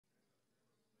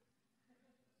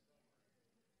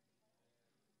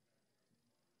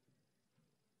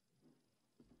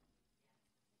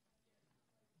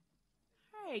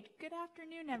right, good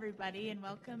afternoon, everybody, and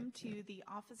welcome to the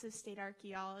Office of State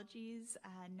Archaeology's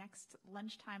next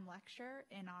lunchtime lecture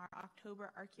in our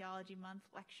October Archaeology Month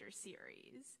lecture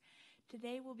series.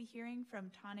 Today we'll be hearing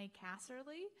from Tane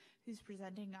Casserley, who's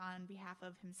presenting on behalf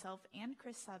of himself and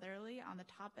Chris Southerly on the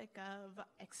topic of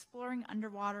exploring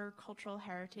underwater cultural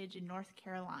heritage in North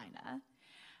Carolina.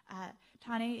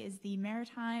 Tane is the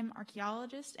Maritime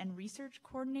Archaeologist and Research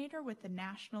Coordinator with the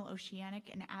National Oceanic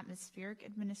and Atmospheric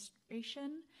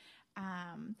Administration,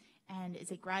 and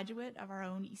is a graduate of our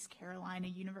own East Carolina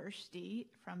University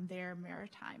from their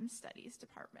Maritime Studies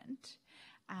Department.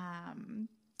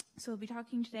 So we'll be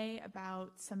talking today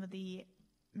about some of the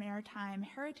maritime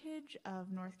heritage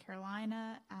of North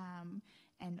Carolina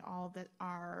and all that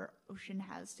our ocean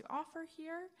has to offer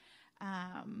here.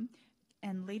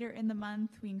 And later in the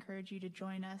month, we encourage you to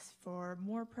join us for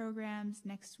more programs.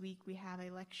 Next week, we have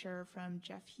a lecture from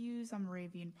Jeff Hughes on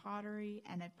Moravian pottery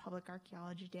and a Public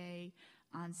Archaeology Day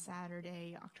on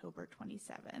Saturday, October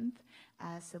 27th.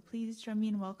 So please join me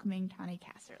in welcoming Tane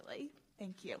Casserley.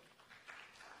 Thank you.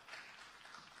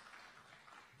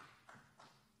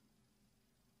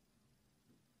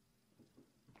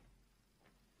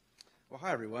 Well,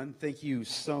 hi, everyone. Thank you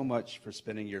so much for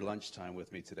spending your lunchtime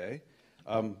with me today.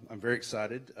 I'm very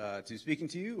excited to be speaking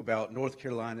to you about North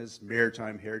Carolina's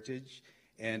maritime heritage,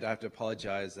 and I have to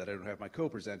apologize that I don't have my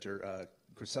co-presenter,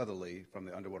 Chris Southerly, from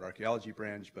the Underwater Archaeology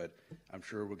branch, but I'm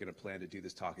sure we're going to plan to do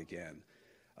this talk again.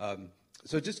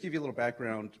 So just to give you a little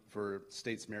background for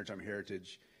state's maritime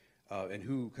heritage and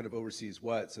who kind of oversees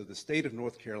what. So the state of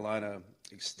North Carolina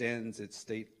extends its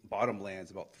state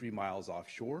bottomlands about 3 miles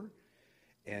offshore,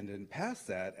 and then past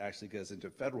that actually goes into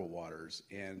federal waters,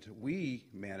 and we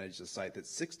manage a site that's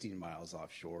 16 miles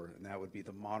offshore, and that would be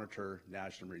the Monitor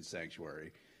National Marine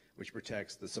Sanctuary, which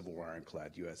protects the Civil War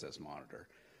ironclad USS Monitor.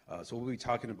 So we'll be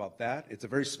talking about that. It's a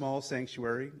very small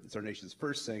sanctuary. It's our nation's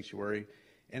first sanctuary,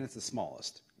 and it's the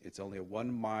smallest. It's only a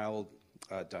 1 mile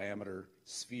diameter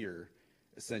sphere,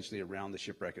 essentially around the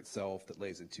shipwreck itself, that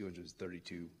lays in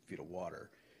 232 feet of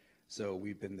water. So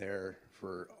we've been there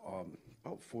for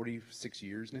about 46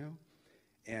 years now,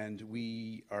 and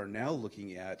we are now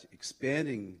looking at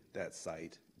expanding that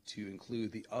site to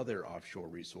include the other offshore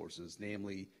resources,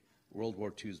 namely World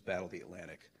War II's Battle of the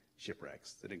Atlantic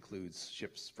shipwrecks. That includes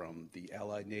ships from the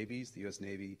Allied navies, the U.S.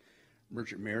 Navy,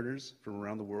 merchant mariners from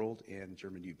around the world, and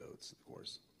German U-boats, of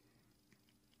course.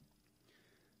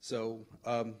 So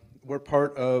we're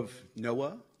part of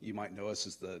NOAA. You might know us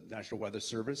as the National Weather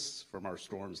Service from our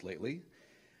storms lately.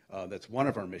 That's one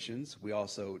of our missions. We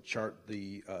also chart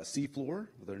the seafloor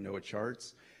with our NOAA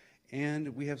charts.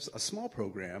 And we have a small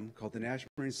program called the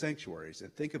National Marine Sanctuaries.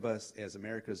 And think of us as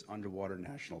America's underwater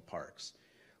national parks.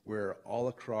 We're all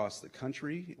across the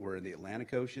country. We're in the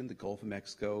Atlantic Ocean, the Gulf of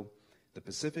Mexico, the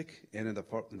Pacific, and in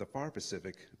the far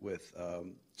Pacific with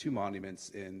 2 monuments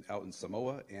out in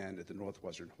Samoa and at the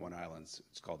northwestern Hawaiian Islands.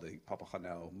 It's called the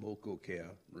Papahanaumokuakea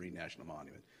Marine National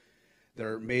Monument.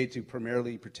 They're made to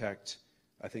primarily protect,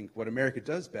 I think what America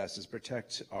does best is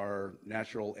protect our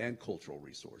natural and cultural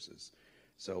resources.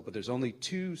 But there's only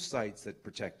 2 sites that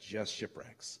protect just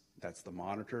shipwrecks. That's the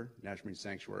Monitor National Marine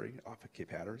Sanctuary off of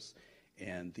Cape Hatteras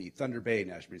and the Thunder Bay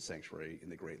National Marine Sanctuary in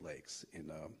the Great Lakes in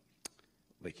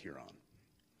Lake Huron.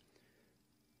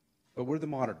 But we're the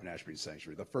Monitor National Marine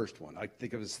Sanctuary, the first one. I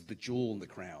think of it as the jewel in the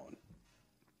crown.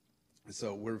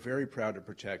 So we're very proud to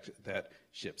protect that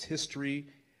ship's history,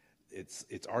 its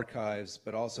archives,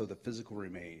 but also the physical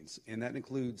remains. And that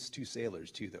includes 2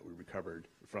 sailors, too, that we recovered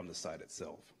from the site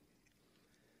itself.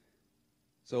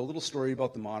 So a little story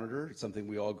about the Monitor. It's something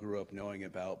we all grew up knowing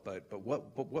about, but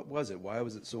what was it? Why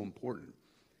was it so important?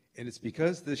 And it's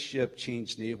because this ship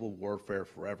changed naval warfare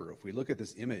forever. If we look at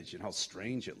this image and how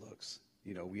strange it looks,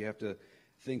 you know, we have to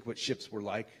think what ships were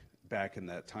like back in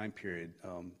that time period.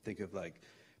 Think of like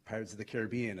Pirates of the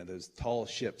Caribbean and those tall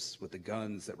ships with the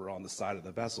guns that were on the side of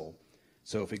the vessel.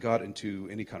 So if it got into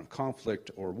any kind of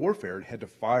conflict or warfare, it had to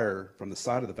fire from the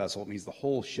side of the vessel. It means the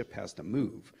whole ship has to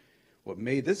move. What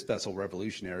made this vessel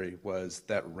revolutionary was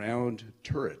that round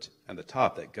turret on the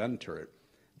top, that gun turret,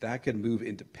 that can move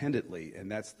independently,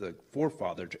 and that's the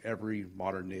forefather to every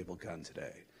modern naval gun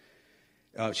today.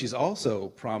 She's also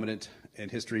prominent in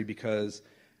history because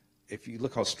if you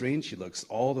look how strange she looks,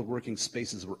 all the working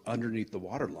spaces were underneath the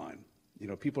waterline. You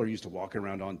know, people are used to walking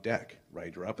around on deck,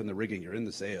 right? You're up in the rigging, you're in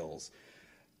the sails.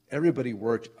 Everybody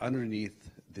worked underneath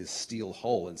this steel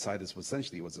hull. Inside this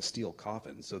essentially was a steel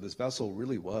coffin. So this vessel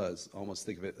really was, almost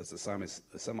think of it as a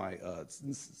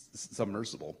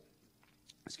semi-submersible,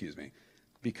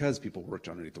 because people worked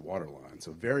underneath the waterline.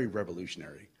 So very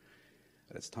revolutionary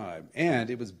at its time. And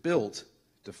it was built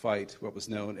to fight what was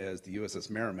known as the USS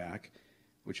Merrimack,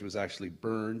 which was actually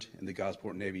burned in the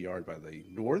Gosport Navy Yard by the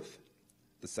North.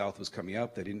 The South was coming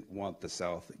up. They didn't want the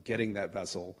South getting that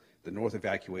vessel. The North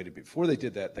evacuated. Before they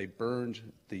did that, they burned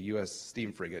the U.S.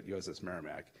 steam frigate, USS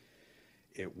Merrimack.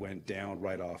 It went down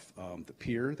right off the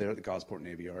pier there at the Gosport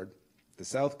Navy Yard. The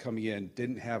South coming in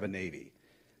didn't have a Navy,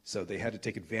 so they had to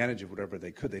take advantage of whatever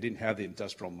they could. They didn't have the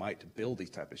industrial might to build these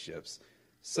type of ships.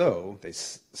 So they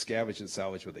scavenged and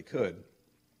salvaged what they could.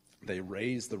 They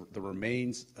raised the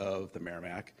remains of the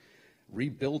Merrimack,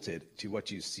 rebuilt it to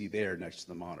what you see there next to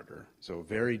the Monitor. So a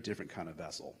very different kind of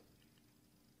vessel.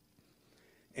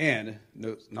 And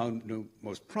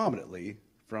most prominently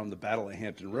from the Battle of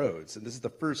Hampton Roads. And this is the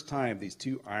first time these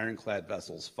two ironclad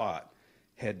vessels fought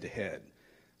head to head.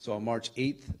 So on March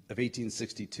 8th of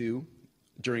 1862,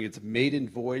 during its maiden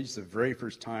voyage, the very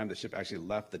first time the ship actually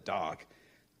left the dock,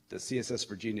 the CSS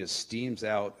Virginia steams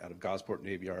out of Gosport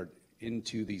Navy Yard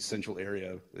into the central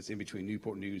area that's in between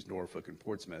Newport News, Norfolk, and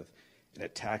Portsmouth, and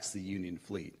attacks the Union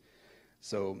fleet.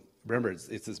 So remember, it's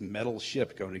this metal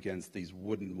ship going against these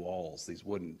wooden walls, these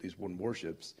wooden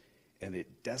warships, and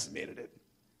it decimated it.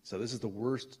 So this is the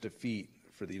worst defeat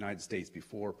for the United States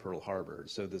before Pearl Harbor.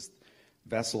 So this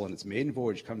vessel in its maiden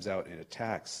voyage comes out and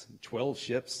attacks 12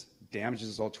 ships,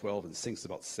 damages all 12, and sinks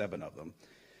about 7 of them,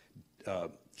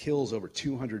 kills over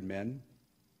 200 men,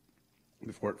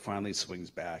 before it finally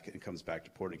swings back and comes back to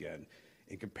port again.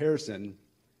 In comparison,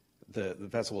 the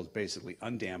vessel was basically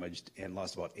undamaged and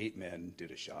lost about 8 men due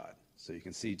to shot. So you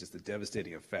can see just the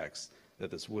devastating effects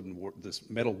that this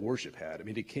metal warship had. I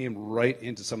mean, it came right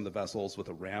into some of the vessels with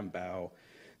a ram bow,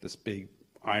 this big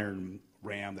iron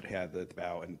ram that had the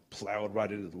bow, and plowed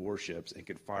right into the warships and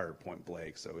could fire point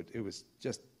blank. So it was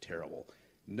just terrible.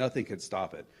 Nothing could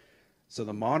stop it. So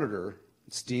the Monitor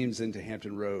steams into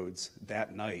Hampton Roads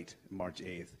that night, March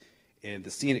 8th, and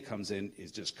the scene it comes in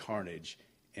is just carnage,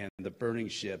 and the burning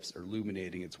ships are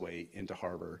illuminating its way into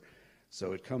harbor.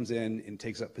 So it comes in and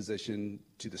takes up position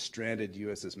to the stranded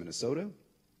USS Minnesota.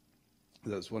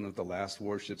 That was one of the last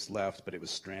warships left, but it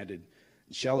was stranded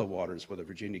in shallow waters where the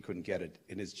Virginia couldn't get it,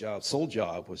 and his sole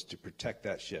job was to protect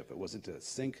that ship. It wasn't to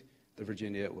sink the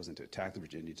Virginia, it wasn't to attack the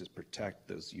Virginia, just protect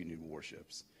those Union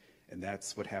warships. And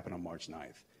that's what happened on March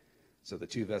 9th. So the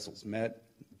two vessels met.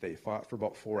 They fought for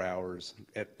about 4 hours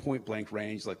at point blank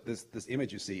range. Like this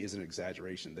image you see is an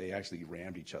exaggeration. They actually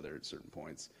rammed each other at certain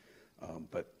points,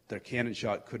 but their cannon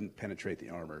shot couldn't penetrate the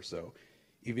armor. So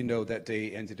even though that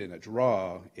day ended in a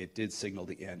draw, it did signal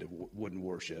the end of wooden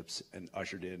warships and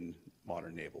ushered in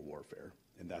modern naval warfare.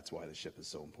 And that's why the ship is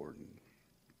so important.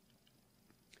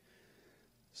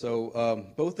 So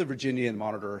both the Virginia and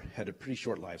Monitor had a pretty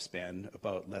short lifespan,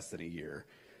 about less than a year.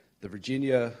 The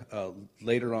Virginia,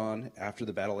 later on, after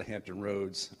the Battle of Hampton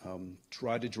Roads,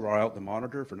 tried to draw out the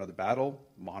Monitor for another battle.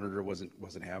 Monitor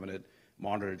wasn't having it.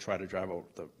 Monitor tried to drive out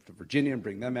the Virginia and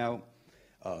bring them out.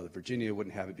 The Virginia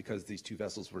wouldn't have it because these two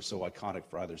vessels were so iconic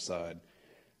for either side.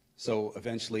 So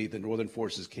eventually, the Northern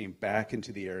forces came back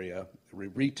into the area,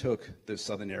 retook the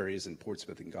southern areas in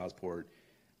Portsmouth and Gosport.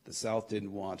 The South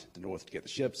didn't want the North to get the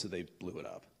ship, so they blew it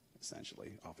up,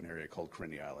 essentially, off an area called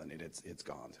Crinny Island, and it's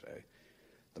gone today.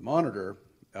 The Monitor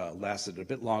lasted a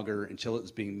bit longer until it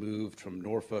was being moved from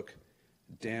Norfolk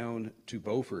down to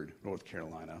Beaufort, North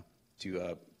Carolina,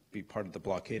 to be part of the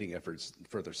blockading efforts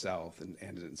further south and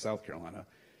in South Carolina,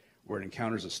 where it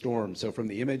encounters a storm. So from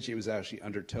the image, it was actually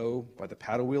under tow by the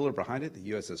paddle wheeler behind it,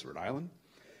 the USS Rhode Island,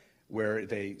 where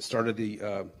they started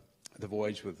the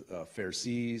voyage with fair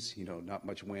seas, not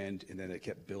much wind, and then it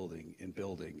kept building and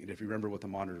building. And if you remember what the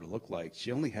Monitor looked like,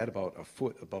 she only had about a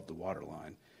foot above the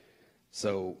waterline.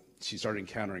 So she started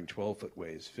encountering 12-foot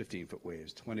waves, 15-foot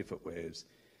waves, 20-foot waves,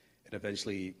 and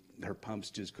eventually her pumps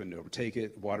just couldn't overtake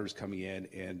it. Water's coming in,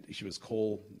 and she was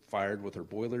coal-fired with her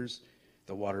boilers.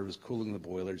 The water was cooling the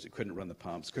boilers. It couldn't run the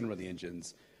pumps, couldn't run the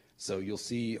engines. So you'll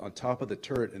see on top of the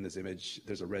turret in this image,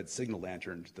 there's a red signal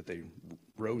lantern that they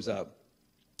rose up,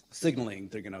 signaling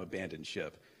they're going to abandon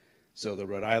ship. So the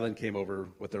Rhode Island came over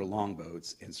with their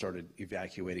longboats and started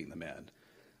evacuating the men.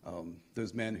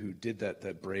 Those men who did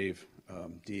that brave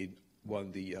deed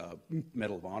won the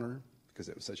Medal of Honor because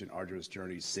it was such an arduous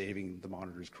journey saving the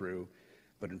Monitor's crew.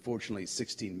 But unfortunately,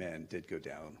 16 men did go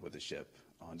down with the ship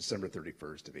on December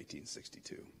 31st of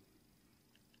 1862.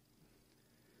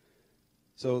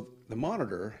 So the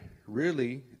Monitor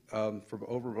really, for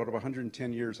over about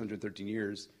 110 years, 113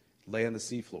 years, lay on the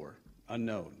seafloor,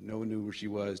 unknown. No one knew where she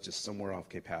was, just somewhere off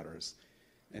Cape Hatteras.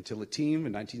 Until a team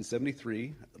in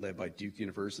 1973, led by Duke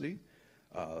University,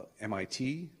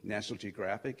 MIT, National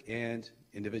Geographic, and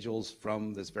individuals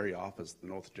from this very office, the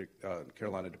North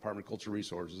Carolina Department of Cultural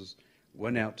Resources,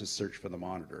 went out to search for the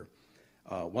monitor.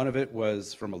 One of it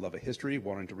was from a love of history,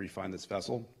 wanting to refine this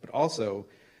vessel, but also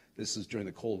this is during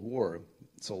the Cold War.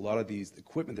 So a lot of these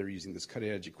equipment they're using, this cutting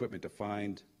edge equipment to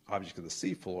find objects on the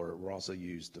seafloor, were also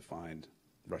used to find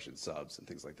Russian subs and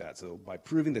things like that. So by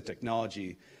proving the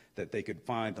technology that they could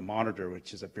find the monitor,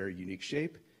 which is a very unique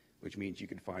shape, which means you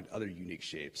can find other unique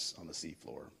shapes on the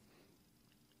seafloor.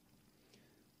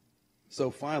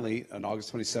 So finally, on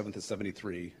August 27th of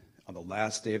 73, on the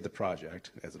last day of the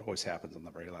project, as it always happens on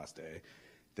the very last day,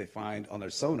 they find on their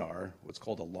sonar what's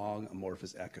called a long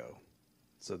amorphous echo.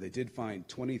 So they did find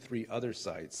 23 other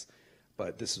sites,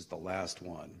 but this is the last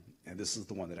one, and this is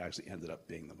the one that actually ended up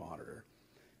being the monitor.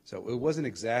 So it wasn't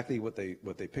exactly what they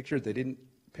pictured. They didn't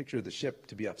picture the ship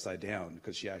to be upside down,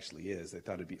 because she actually is. They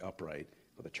thought it'd be upright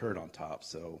with a turret on top,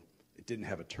 so it didn't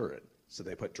have a turret. So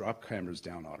they put drop cameras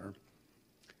down on her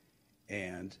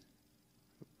and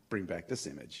bring back this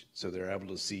image. So they're able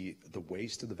to see the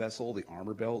waist of the vessel, the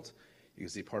armor belt. You can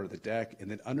see part of the deck, and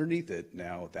then underneath it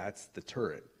now, that's the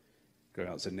turret going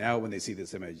out. So now when they see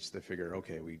this image, they figure,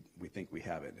 okay, we think we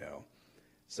have it now.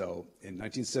 So in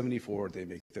 1974, they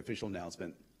make the official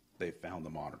announcement, they found the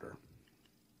monitor.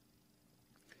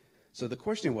 So the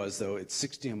question was, though, it's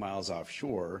 16 miles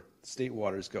offshore, state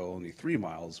waters go only 3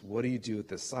 miles. What do you do at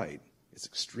this site? It's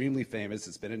extremely famous.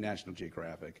 It's been in National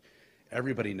Geographic.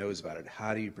 Everybody knows about it.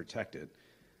 How do you protect it?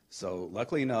 So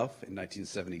luckily enough, in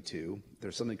 1972,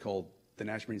 there's something called the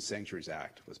National Marine Sanctuaries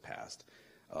Act was passed.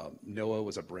 NOAA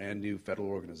was a brand new federal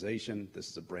organization. This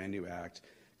is a brand new act.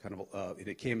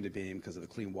 It came to being because of the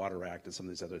Clean Water Act and some of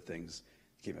these other things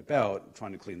came about,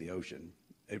 trying to clean the ocean.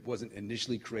 It wasn't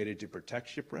initially created to protect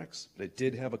shipwrecks, but it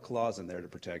did have a clause in there to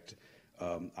protect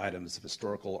items of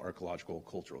historical, archaeological,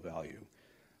 cultural value.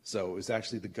 So it was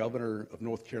actually the governor of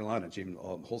North Carolina, James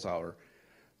Holzhauer,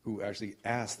 who actually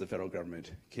asked the federal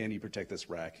government, can you protect this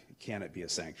wreck? Can it be a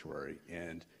sanctuary?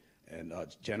 And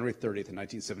January 30th,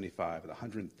 1975, the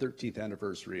 113th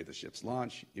anniversary of the ship's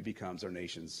launch, it becomes our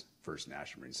nation's first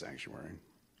national marine sanctuary.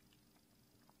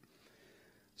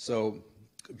 So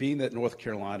being that North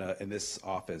Carolina in this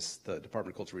office, the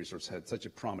Department of Cultural Resources, had such a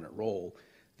prominent role,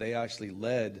 they actually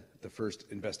led the first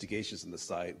investigations in the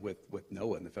site with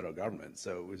NOAA and the federal government.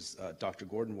 So it was Dr.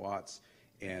 Gordon Watts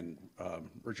and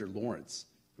Richard Lawrence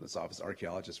from this office,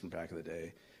 archaeologists from back in the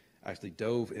day, actually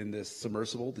dove in this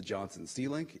submersible, the Johnson Sea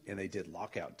Link, and they did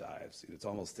lockout dives. It's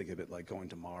almost, think of it like going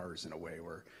to Mars in a way,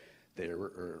 where they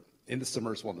were in the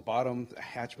submersible on the bottom, a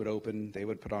hatch would open, they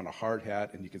would put on a hard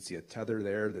hat, and you can see a tether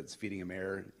there that's feeding them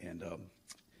air and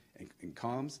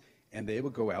comms, and they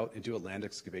would go out and do a land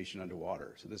excavation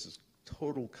underwater. So this is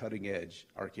total cutting edge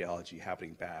archaeology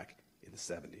happening back in the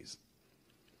 70s.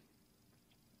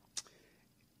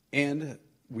 And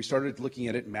we started looking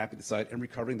at it, mapping the site, and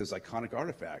recovering those iconic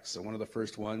artifacts. So one of the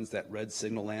first ones, that red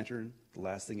signal lantern, the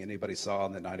last thing anybody saw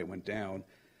on the night it went down,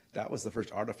 that was the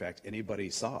first artifact anybody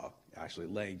saw, actually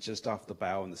laying just off the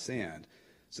bow in the sand.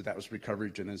 So that was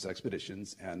recovered during those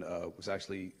expeditions and was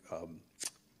actually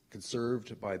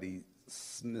conserved by the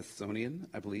Smithsonian,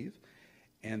 I believe.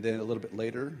 And then a little bit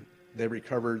later, they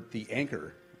recovered the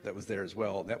anchor that was there as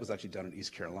well. That was actually done in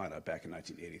East Carolina back in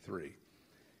 1983.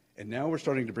 And now we're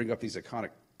starting to bring up these iconic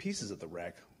pieces of the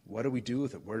wreck. What do we do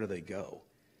with it? Where do they go?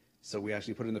 So we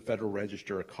actually put in the Federal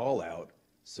Register a call out.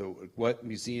 So what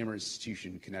museum or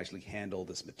institution can actually handle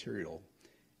this material?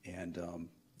 And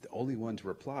the only one to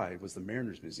reply was the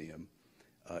Mariners Museum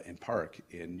and Park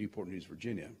in Newport News,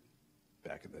 Virginia,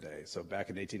 back in the day. So back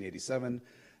in 1887,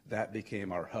 that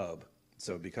became our hub.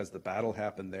 So because the battle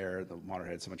happened there, the monitor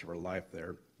had so much of our life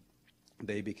there,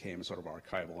 they became sort of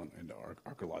archival and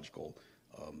archaeological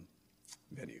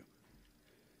venue.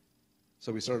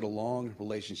 So we started a long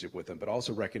relationship with them, but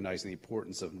also recognizing the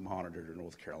importance of the monitor to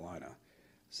North Carolina.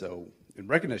 So in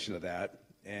recognition of that,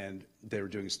 and they were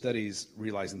doing studies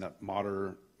realizing that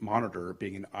monitor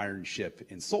being an iron ship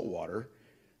in salt water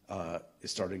is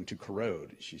starting to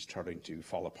corrode. She's starting to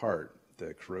fall apart.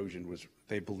 The corrosion was,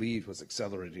 they believed, was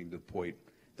accelerating to the point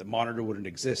that monitor wouldn't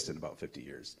exist in about 50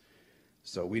 years.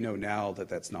 So we know now that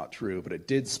that's not true, but it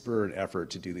did spur an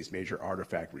effort to do these major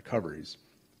artifact recoveries.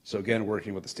 So again,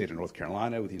 working with the state of North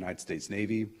Carolina, with the United States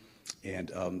Navy,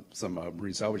 and some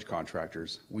marine salvage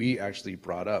contractors, we actually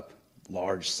brought up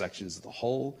large sections of the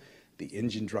hull, the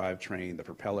engine drivetrain, the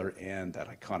propeller, and that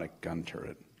iconic gun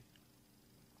turret.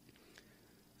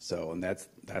 So, and that's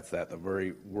the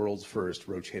very world's first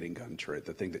rotating gun turret,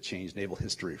 the thing that changed naval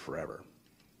history forever.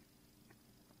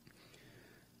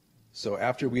 So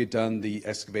after we had done the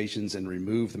excavations and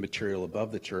removed the material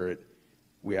above the turret,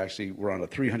 we actually were on a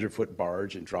 300-foot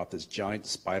barge and dropped this giant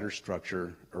spider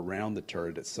structure around the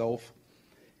turret itself.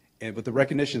 And with the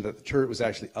recognition that the turret was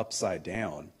actually upside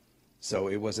down, so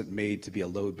it wasn't made to be a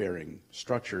load-bearing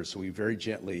structure, so we very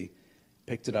gently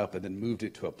picked it up and then moved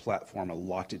it to a platform and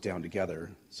locked it down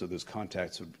together, so those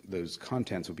contents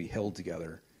would be held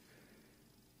together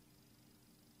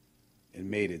and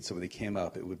mated, so when they came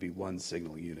up, it would be one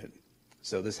signal unit.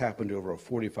 So this happened over a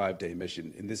 45-day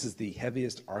mission, and this is the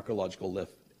heaviest archaeological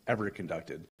lift ever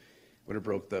conducted, when it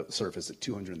broke the surface at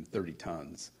 230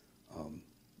 tons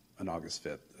on August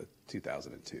 5th,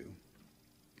 2002.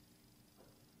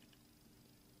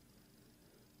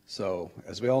 So,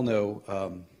 as we all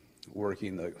know, working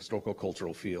in the historical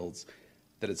cultural fields,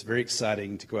 that it's very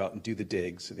exciting to go out and do the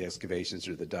digs, the excavations,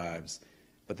 or the dives,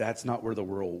 but that's not where the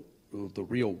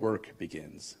real work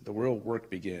begins. The real work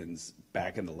begins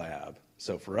back in the lab.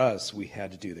 So for us, we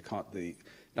had to do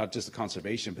not just the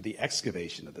conservation, but the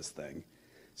excavation of this thing.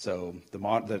 So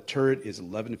the turret is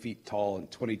 11 feet tall and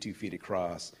 22 feet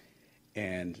across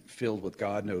and filled with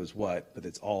God knows what, but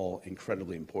it's all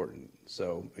incredibly important.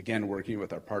 So again, working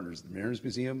with our partners at the Mariners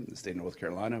Museum in the state of North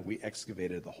Carolina, we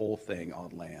excavated the whole thing on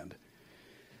land.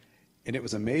 And it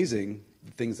was amazing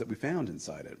the things that we found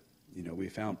inside it. You know, we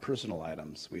found personal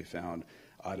items. We found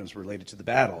items related to the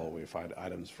battle. We found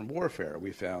items from warfare.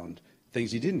 We found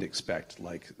things you didn't expect,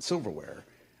 like silverware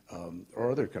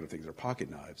or other kind of things, or pocket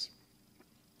knives.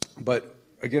 But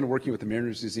again, working with the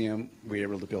Mariners Museum, we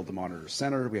were able to build the monitor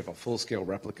center. We have a full-scale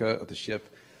replica of the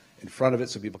ship in front of it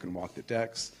so people can walk the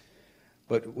decks.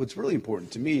 But what's really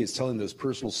important to me is telling those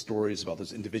personal stories about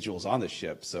those individuals on the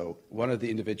ship. So one of the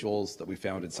individuals that we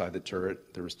found inside the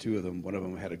turret, there was two of them. One of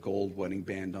them had a gold wedding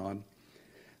band on.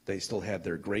 They still had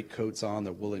their greatcoats on,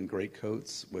 their woolen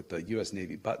greatcoats with the U.S.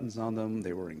 Navy buttons on them.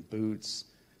 They were wearing boots,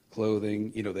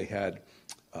 clothing. You know, they had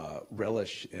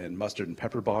relish and mustard and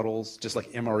pepper bottles, just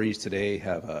like MREs today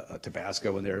have a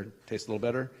Tabasco in there, tastes a little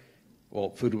better. Well,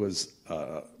 food was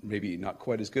maybe not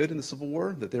quite as good in the Civil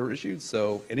War that they were issued,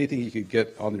 so anything you could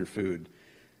get on your food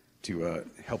to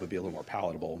help it be a little more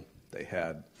palatable, they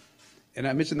had. And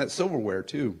I mentioned that silverware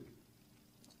too.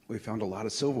 We found a lot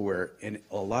of silverware, and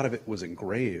a lot of it was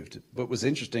engraved. What was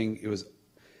interesting,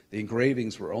 the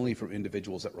engravings were only from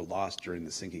individuals that were lost during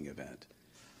the sinking event.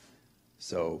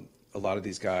 So a lot of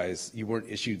these guys, you weren't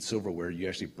issued silverware, you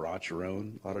actually brought your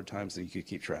own a lot of times, and you could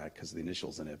keep track because of the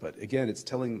initials in it. But again, it's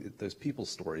telling those people's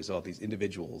stories, all these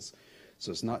individuals.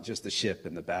 So it's not just the ship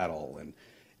and the battle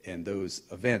and those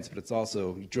events, but it's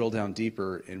also, you drill down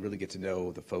deeper and really get to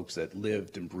know the folks that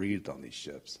lived and breathed on these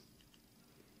ships.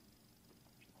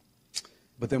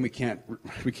 But then we can't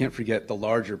forget the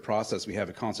larger process we have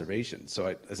at conservation.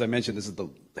 So as I mentioned, this is the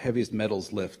heaviest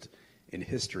metals lift in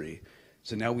history.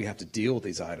 So now we have to deal with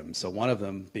these items. So one of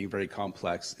them, being very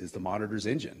complex, is the monitor's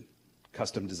engine,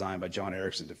 custom designed by John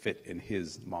Erickson to fit in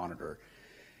his monitor.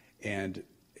 And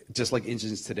just like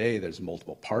engines today, there's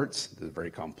multiple parts, they're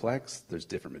very complex, there's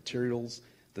different materials.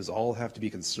 Those all have to be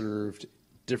conserved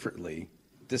differently,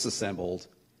 disassembled,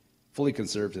 fully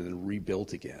conserved, and then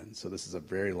rebuilt again. So this is a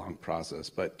very long process.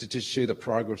 But to just show you the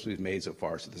progress we've made so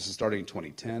far, so this is starting in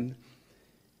 2010, and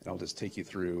I'll just take you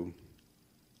through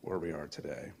where we are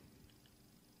today.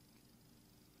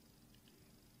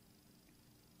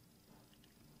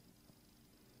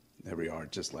 There we are,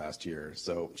 just last year.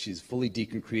 So she's fully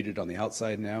deconcreted on the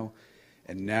outside now,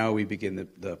 and now we begin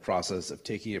the process of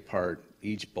taking apart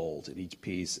each bolt and each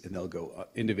piece, and they'll go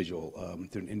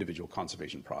through an individual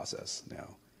conservation process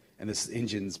now. And this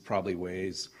engine's probably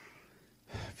weighs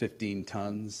 15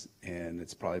 tons, and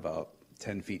it's probably about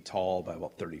 10 feet tall by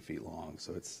about 30 feet long.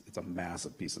 So it's a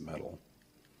massive piece of metal.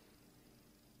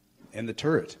 And the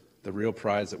turret, the real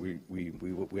prize that we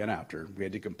went after, we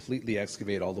had to completely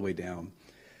excavate all the way down,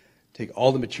 take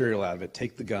all the material out of it,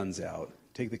 take the guns out,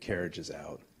 take the carriages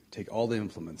out, take all the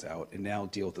implements out, and now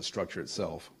deal with the structure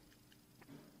itself.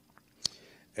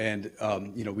 And,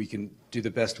 we can do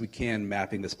the best we can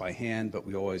mapping this by hand, but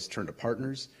we always turn to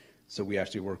partners. So we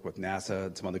actually work with NASA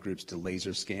and some other groups to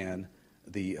laser scan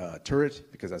the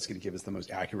turret, because that's going to give us the most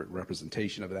accurate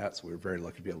representation of that. So we're very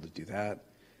lucky to be able to do that.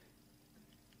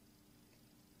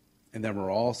 And then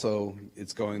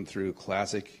it's going through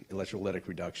classic electrolytic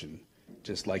reduction.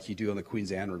 Just like you do on the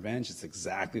Queen's Anne Revenge, it's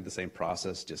exactly the same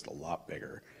process, just a lot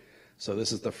bigger. So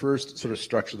this is the first sort of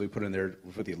structure that we put in there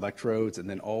for the electrodes, and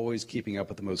then always keeping up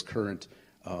with the most current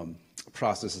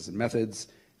processes and methods.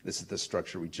 This is the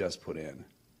structure we just put in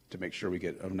to make sure we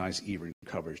get a nice even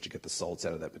coverage to get the salts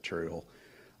out of that material.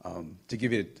 To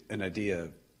give you an idea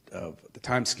of the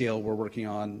time scale we're working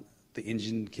on, the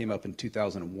engine came up in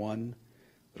 2001,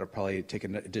 but it'll probably take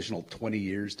an additional 20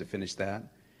 years to finish that.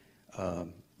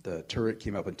 The turret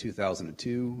came up in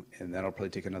 2002, and that'll probably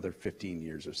take another 15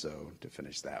 years or so to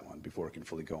finish that one before it can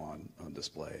fully go on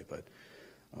display. But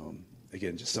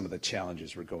again, just some of the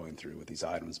challenges we're going through with these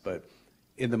items. But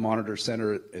in the Monitor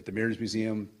Center at the Mariners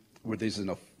Museum, where there's in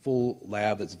a full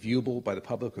lab that's viewable by the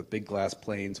public with big glass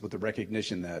planes, with the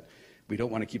recognition that we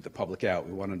don't want to keep the public out.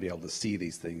 We want to be able to see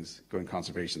these things going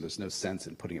conservation. There's no sense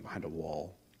in putting it behind a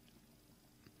wall.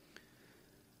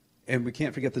 And we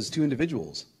can't forget those two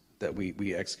individuals that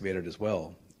we excavated as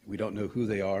well. We don't know who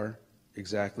they are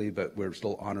exactly, but we're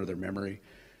still honor their memory.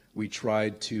 We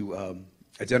tried to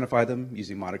identify them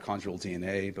using mitochondrial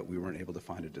DNA, but we weren't able to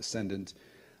find a descendant.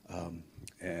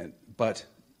 But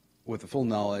with the full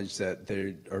knowledge that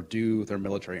they are due their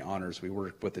military honors, we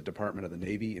worked with the Department of the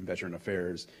Navy and Veteran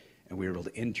Affairs, and we were able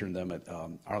to intern them at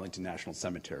Arlington National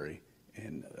Cemetery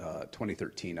in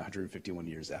 2013, 151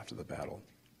 years after the battle.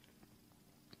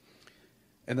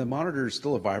 And the Monitor is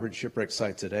still a vibrant shipwreck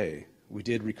site today. We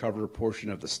did recover a portion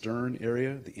of the stern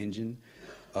area, the engine,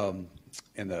 and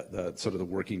the sort of the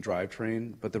working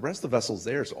drivetrain. But the rest of the vessels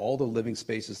there, so all the living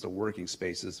spaces, the working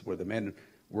spaces where the men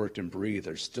worked and breathed,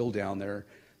 are still down there.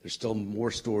 There's still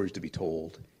more stories to be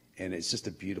told, and it's just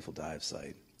a beautiful dive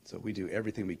site. So we do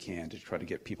everything we can to try to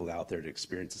get people out there to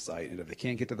experience the site. And if they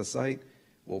can't get to the site,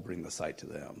 we'll bring the site to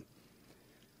them.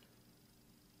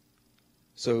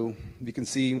 So you can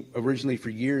see, originally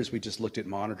for years, we just looked at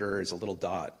Monitor as a little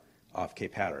dot off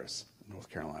Cape Hatteras,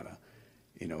 North Carolina.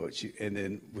 You know, and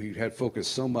then we had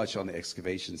focused so much on the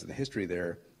excavations and the history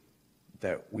there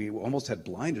that we almost had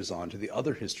blinders on to the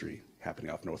other history happening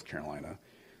off North Carolina.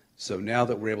 So now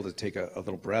that we're able to take a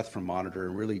little breath from Monitor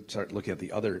and really start looking at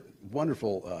the other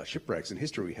wonderful shipwrecks and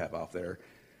history we have off there,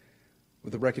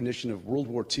 with the recognition of World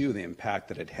War II, the impact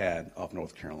that it had off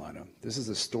North Carolina. This is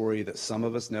a story that some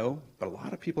of us know, but a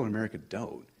lot of people in America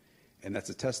don't. And that's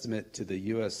a testament to the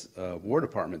U.S. War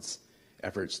Department's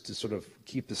efforts to sort of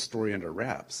keep the story under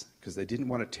wraps, because they didn't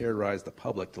want to terrorize the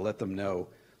public, to let them know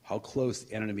how close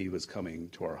the enemy was coming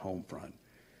to our home front.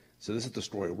 So this is the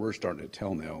story we're starting to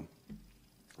tell now.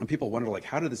 And people wonder, like,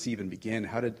 how did this even begin?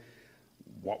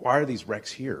 Why are these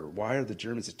wrecks here? Why are the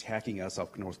Germans attacking us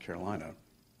off North Carolina?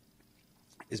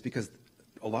 Is because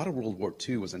a lot of World War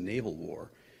II was a naval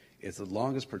war. It's the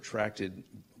longest protracted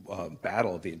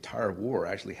battle of the entire war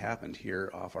actually happened here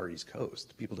off our East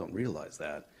Coast. People don't realize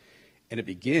that. And it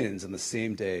begins on the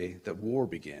same day that war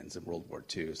begins in World War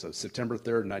II. So September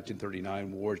 3rd,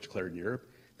 1939, war is declared in Europe.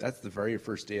 That's the very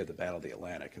first day of the Battle of the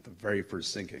Atlantic, at the very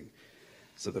first sinking.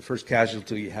 So the first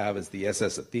casualty you have is the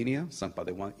SS Athenia, sunk by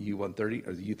the U-130,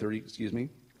 or the U-30, excuse me,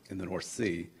 in the North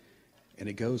Sea. And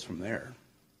it goes from there.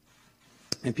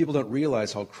 And people don't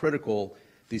realize how critical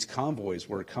these convoys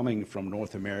were coming from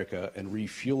North America and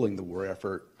refueling the war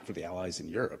effort for the Allies in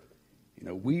Europe. You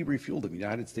know, we refueled them,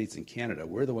 United States and Canada.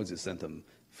 We're the ones that sent them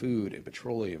food and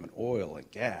petroleum and oil and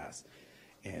gas.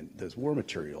 And those war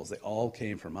materials, they all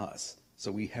came from us.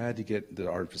 So we had to get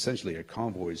essentially our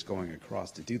convoys going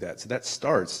across to do that. So that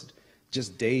starts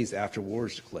just days after war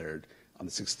is declared on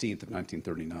the 16th of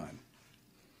 1939.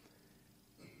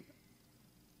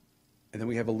 And then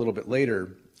we have a little bit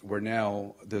later where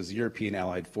now those European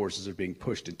allied forces are being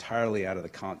pushed entirely out of the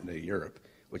continent of Europe,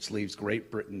 which leaves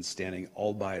Great Britain standing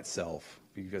all by itself.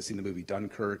 If you guys seen the movie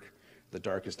Dunkirk, The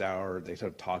Darkest Hour, they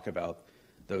sort of talk about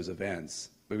those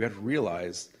events. But we have to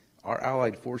realize our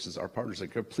allied forces, our partners, are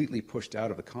completely pushed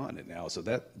out of the continent now. So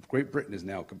that Great Britain is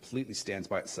now completely stands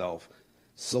by itself,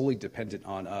 solely dependent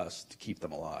on us to keep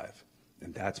them alive.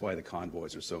 And that's why the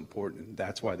convoys are so important. And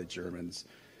that's why the Germans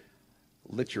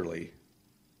literally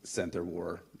sent their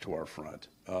war to our front.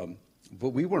 But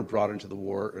we weren't brought into the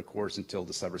war, of course, until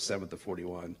December 7th of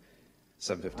 41,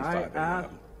 7:55 a.m. I ask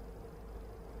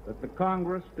that the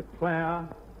Congress declare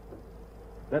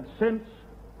that since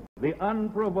the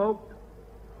unprovoked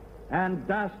and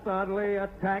dastardly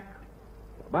attack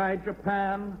by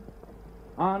Japan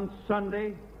on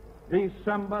Sunday,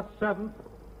 December 7th,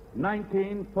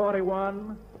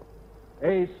 1941,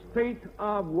 a state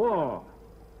of war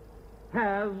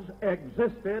has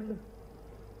existed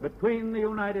between the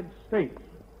United States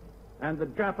and the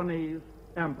Japanese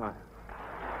Empire.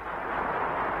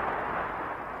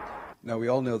 Now, we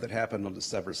all know that happened on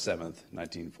December 7th,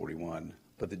 1941,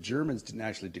 but the Germans didn't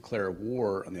actually declare a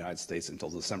war on the United States until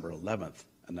December 11th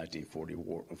of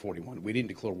 1941. We didn't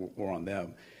declare war on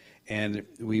them. And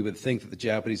we would think that the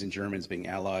Japanese and Germans, being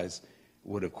allies,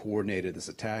 would have coordinated this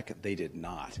attack. They did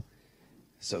not.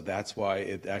 So that's why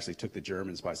it actually took the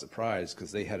Germans by surprise,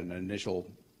 because they had an initial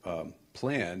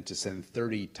plan to send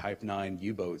 30 Type 9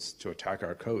 U-boats to attack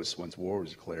our coast once war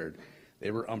was declared.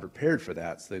 They were unprepared for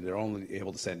that, so they were only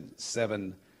able to send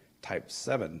 7 Type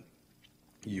 7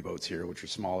 U-boats here, which are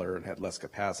smaller and had less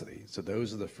capacity. So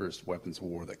those are the first weapons of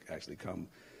war that actually come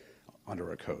under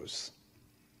our coasts.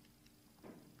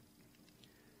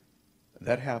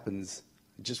 That happens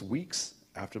just weeks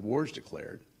after the war is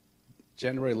declared.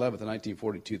 January 11th,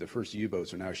 1942, the first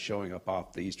U-boats are now showing up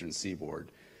off the eastern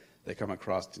seaboard. They come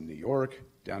across to New York,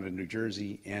 down to New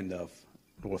Jersey, and of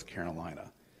North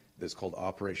Carolina. It's called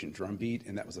Operation Drumbeat,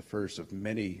 and that was the first of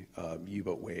many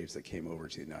U-boat waves that came over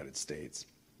to the United States,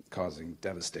 causing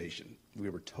devastation.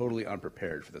 We were totally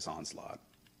unprepared for this onslaught.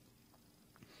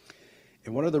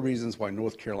 And one of the reasons why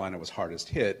North Carolina was hardest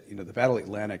hit, the Battle of the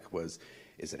Atlantic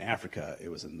is in Africa. It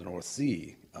was in the North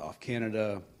Sea, off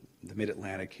Canada, the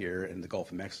Mid-Atlantic here, and the Gulf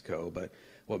of Mexico. But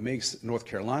what makes North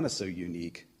Carolina so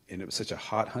unique, and it was such a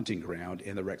hot hunting ground,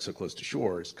 and the wreck so close to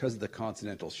shore, is because of the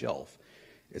continental shelf.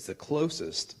 It's the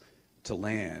closest to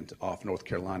land off North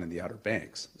Carolina and the Outer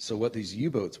Banks. So what these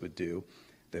U-boats would do,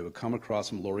 they would come across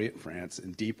from Lorient, France,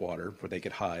 in deep water where they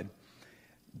could hide.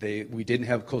 We didn't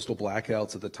have coastal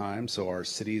blackouts at the time, so our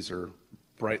cities are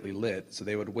brightly lit. So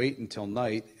they would wait until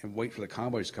night and wait for the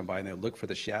convoys to come by, and they would look for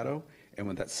the shadow. And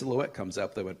when that silhouette comes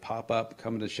up, they would pop up,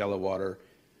 come into shallow water,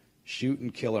 shoot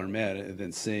and kill our men, and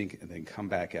then sink, and then come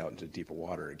back out into deeper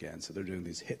water again. So they're doing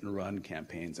these hit-and-run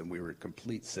campaigns, and we were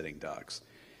complete sitting ducks.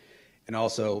 And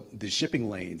also, the shipping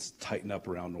lanes tighten up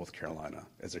around North Carolina.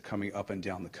 As they're coming up and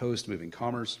down the coast, moving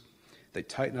commerce, they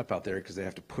tighten up out there because they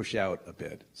have to push out a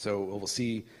bit. So we'll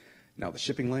see now the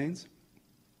shipping lanes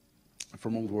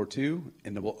from World War II,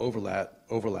 and then we'll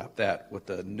overlap that with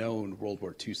the known World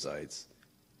War II sites.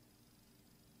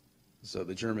 So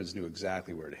the Germans knew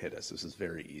exactly where to hit us. This is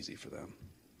very easy for them.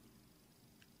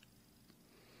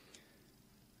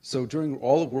 So during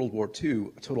all of World War II,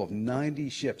 a total of 90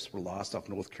 ships were lost off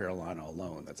North Carolina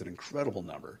alone. That's an incredible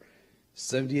number.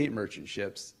 78 merchant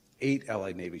ships, 8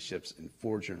 Allied Navy ships, and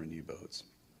 4 German U-boats.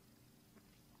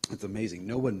 It's amazing.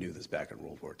 No one knew this back in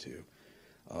World War II.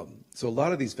 So a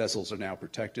lot of these vessels are now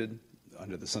protected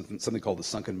under something called the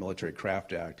Sunken Military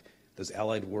Craft Act. Those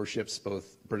Allied warships,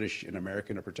 both British and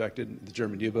American, are protected. The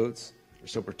German U-boats are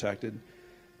still protected.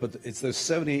 But it's those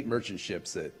 78 merchant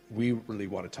ships that we really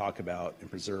want to talk about and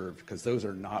preserve, because those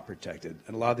are not protected.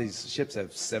 And a lot of these ships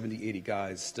have 70, 80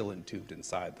 guys still entombed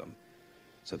inside them.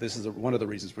 So this is one of the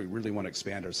reasons we really want to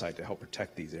expand our site to help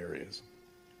protect these areas.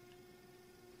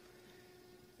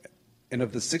 And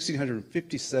of the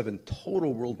 1,657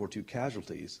 total World War II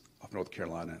casualties of North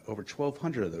Carolina, over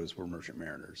 1,200 of those were merchant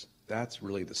mariners. That's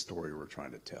really the story we're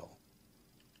trying to tell.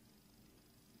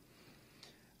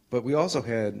 But we also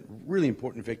had really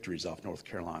important victories off North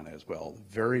Carolina as well.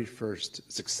 Very first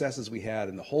successes we had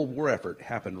in the whole war effort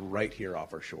happened right here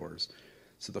off our shores.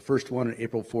 So the first one on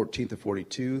April 14th of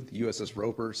 42, the USS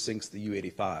Roper sinks the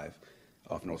U-85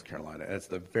 off North Carolina. That's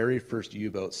the very first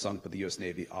U-boat sunk by the U.S.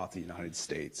 Navy off the United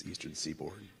States eastern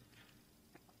seaboard.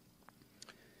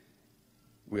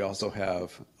 We also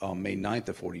have May 9th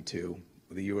of 42,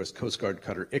 the U.S. Coast Guard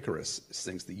cutter Icarus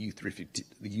sinks the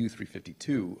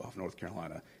U-352 off North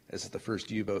Carolina. This is the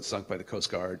first U-boat sunk by the Coast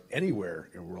Guard anywhere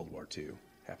in World War II.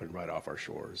 Happened right off our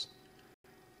shores.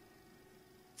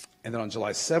 And then on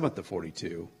July 7th of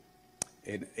 42,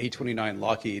 an A-29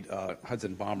 Lockheed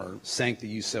Hudson bomber sank the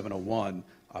U-701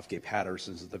 off Cape Hatteras.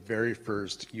 This is the very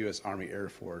first U.S. Army Air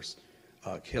Force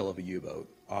kill of a U-boat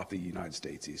off the United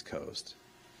States East Coast.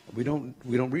 We don't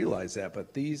realize that,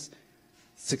 but these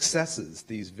successes,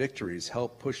 these victories,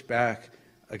 help push back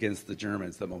against the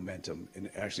Germans, the momentum, and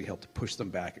actually help to push them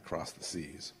back across the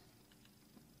seas.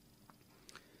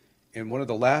 And one of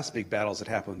the last big battles that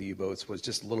happened with the U-boats was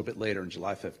just a little bit later, on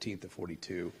July 15th of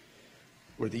 42,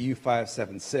 where the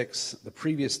U-576, the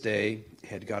previous day,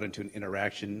 had got into an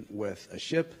interaction with a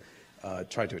ship,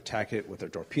 tried to attack it with their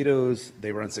torpedoes.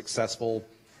 They were unsuccessful.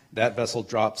 That vessel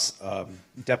drops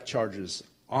depth charges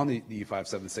on the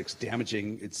U-576,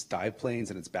 damaging its dive planes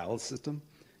and its ballast system.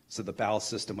 So the ballast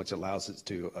system, which allows it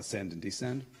to ascend and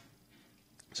descend.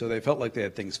 So they felt like they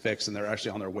had things fixed, and they're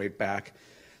actually on their way back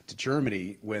to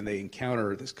Germany when they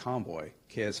encounter this convoy,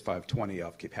 KS-520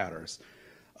 off Cape Hatteras.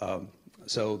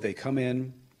 So they come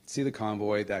in, see the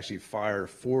convoy, they actually fire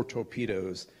 4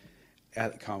 torpedoes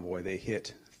at the convoy. They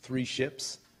hit 3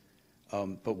 ships.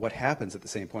 But what happens at the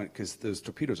same point, because those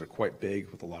torpedoes are quite big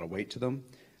with a lot of weight to them,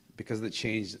 because of the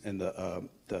change in the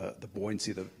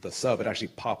buoyancy of the sub, it actually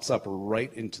pops up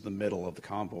right into the middle of the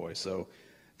convoy. So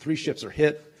 3 ships are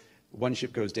hit. 1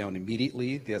 ship goes down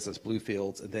immediately, the SS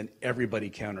Bluefields, and then everybody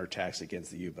counterattacks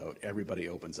against the U-boat. Everybody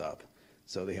opens up.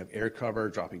 So they have air cover,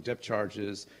 dropping depth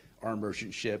charges, armed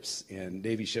merchant ships, and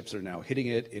Navy ships are now hitting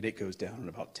it, and it goes down in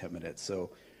about 10 minutes.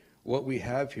 So what we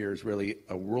have here is really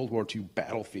a World War II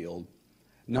battlefield,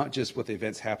 not just with the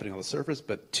events happening on the surface,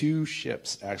 but 2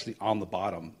 ships actually on the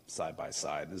bottom side by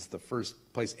side. This is the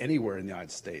first place anywhere in the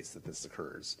United States that this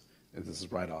occurs. And this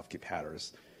is right off Cape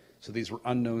Hatteras. So these were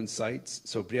unknown sites.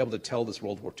 So to be able to tell this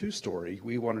World War II story,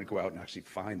 we wanted to go out and actually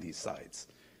find these sites.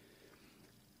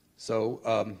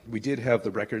 So we did have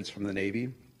the records from the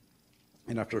Navy.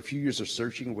 And after a few years of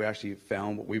searching, we actually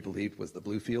found what we believed was the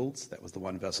Bluefields. That was the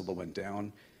one vessel that went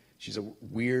down. She's a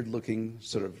weird-looking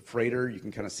sort of freighter. You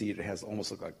can kind of see it has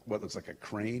almost like what looks like a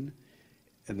crane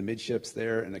in the midships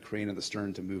there and a crane in the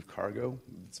stern to move cargo.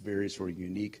 It's very sort of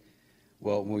unique.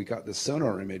 Well, when we got the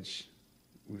sonar image,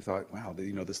 we thought, wow,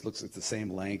 this looks like the same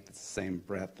length, the same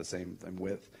breadth, the same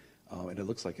width, and it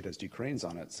looks like it has 2 cranes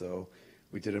on it. So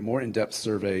we did a more in-depth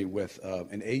survey with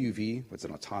an AUV, which is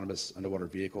an autonomous underwater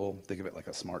vehicle. Think of it like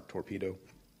a smart torpedo.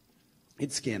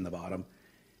 It scanned the bottom,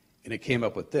 and it came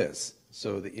up with this.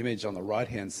 So the image on the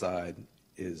right-hand side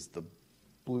is the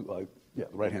blue, the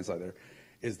right-hand side there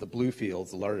is the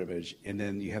Bluefields, the large image, and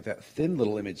then you have that thin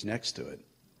little image next to it.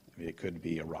 I mean, it could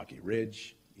be a rocky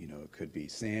ridge, it could be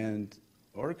sand,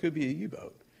 or it could be a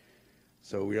U-boat.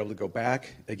 So we were able to go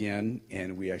back again,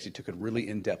 and we actually took a really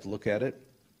in-depth look at it,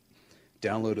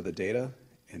 downloaded the data,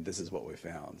 and this is what we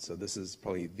found. So this is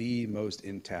probably the most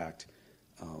intact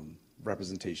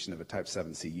representation of a Type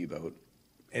 7C U-boat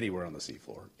anywhere on the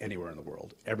seafloor, anywhere in the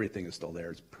world. Everything is still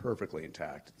there. It's perfectly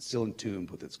intact. It's still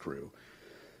entombed with its crew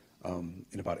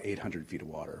in about 800 feet of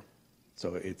water.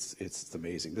 So it's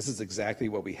amazing. This is exactly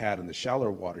what we had in the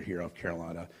shallower water here off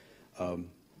Carolina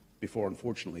before,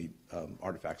 unfortunately,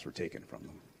 artifacts were taken from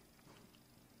them.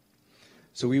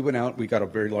 So we went out, we got a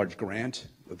very large grant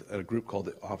with a group called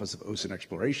the Office of Ocean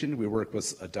Exploration. We worked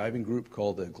with a diving group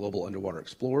called the Global Underwater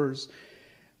Explorers.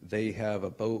 They have a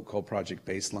boat called Project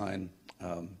Baseline,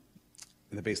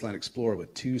 the Baseline Explorer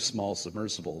with 2 small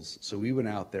submersibles. So we went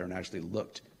out there and actually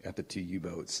looked at the 2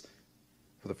 U-boats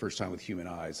for the first time with human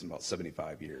eyes in about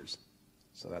 75 years.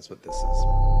 So that's what this is.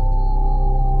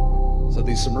 So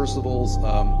these submersibles,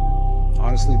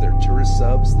 honestly, they're tourist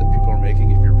subs that people are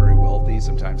making if you're very wealthy.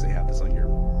 Sometimes they have this on your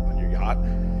yacht.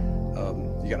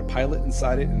 You got a pilot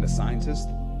inside it and a scientist.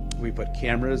 We put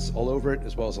cameras all over it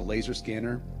as well as a laser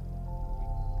scanner.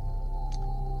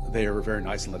 They were very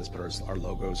nice and let us put our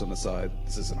logos on the side.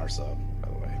 This isn't our sub, by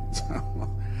the way.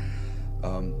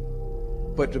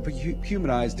 But to put human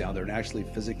eyes down there and actually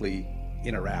physically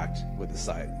interact with the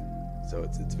site. So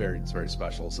it's very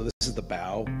special. So this is the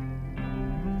bow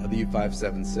of the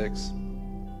U-576.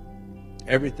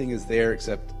 Everything is there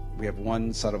except we have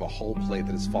one side of a hull plate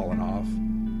that has fallen off.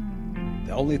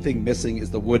 The only thing missing is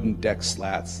the wooden deck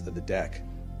slats of the deck.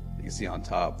 You can see on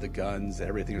top, the guns,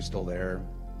 everything is still there.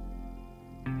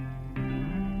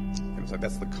 It looks like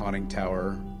that's the conning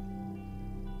tower.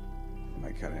 I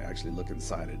might kind of actually look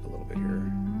inside it a little bit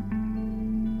here.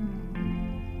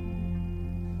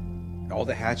 All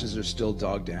the hatches are still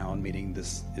dogged down, meaning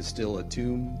this is still a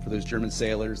tomb for those German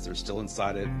sailors. They're still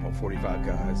inside it, about 45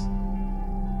 guys.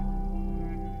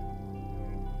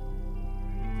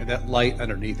 And that light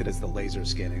underneath it is the laser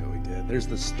scanning that we did. There's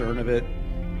the stern of it.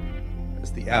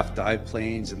 There's the aft dive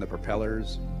planes and the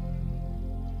propellers.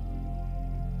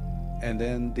 And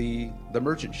then the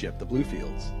merchant ship, the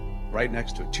Bluefields, right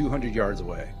next to it, 200 yards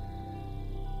away.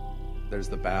 There's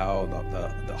the bow,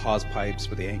 the hawse pipes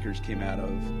where the anchors came out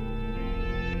of.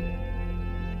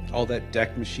 All that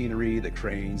deck machinery, the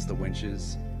cranes, the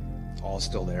winches, it's all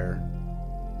still there.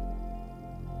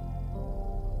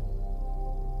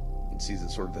 You can see the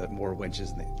sort of the more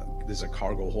winches. There's a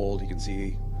cargo hold. You can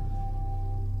see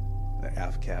the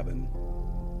aft cabin.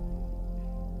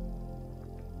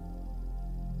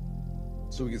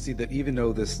 So we can see that even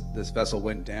though this vessel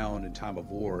went down in time of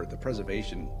war, the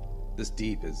preservation this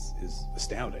deep is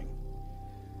astounding.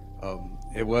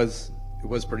 It was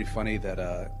pretty funny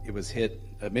that it was hit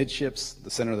amidships, the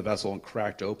center of the vessel, and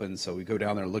cracked open. So we go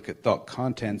down there and look at the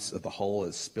contents of the hull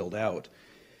as spilled out,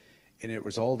 and it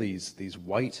was all these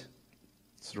white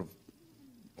sort of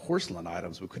porcelain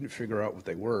items. We couldn't figure out what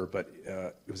they were, but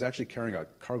it was actually carrying a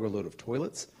cargo load of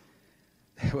toilets.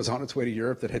 It was on its way to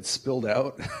Europe that had spilled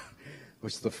out,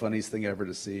 which is the funniest thing ever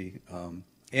to see.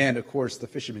 And of course, the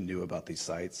fishermen knew about these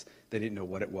sites. They didn't know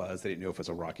what it was. They didn't know if it was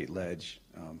a rocky ledge,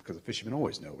 because the fishermen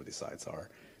always know where these sites are.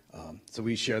 So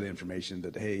we share the information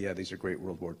that, hey, yeah, these are great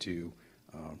World War II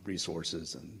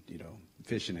resources, and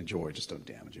fish and enjoy, just don't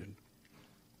damage it.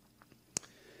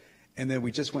 And then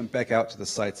we just went back out to the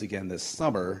sites again this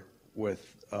summer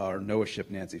with our NOAA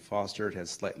ship Nancy Foster. It has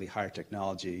slightly higher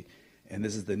technology, and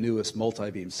this is the newest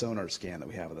multi-beam sonar scan that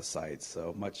we have of the sites.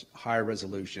 So much higher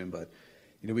resolution, but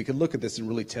we could look at this and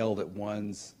really tell that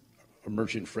one's a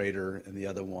merchant freighter and the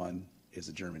other one is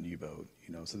a German U-boat.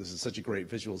 So this is such a great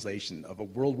visualization of a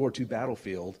World War II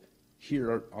battlefield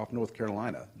here off North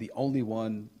Carolina, the only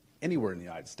one anywhere in the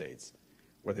United States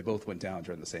where they both went down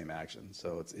during the same action.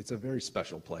 So it's a very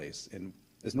special place. And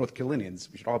as North Carolinians,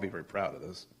 we should all be very proud of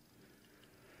this.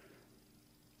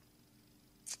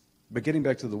 But getting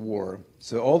back to the war,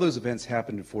 so all those events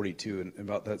happened in 42, and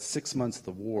about that 6 months of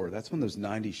the war, that's when those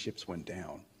 90 ships went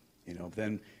down.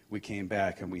 Then we came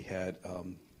back and we had,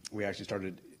 we actually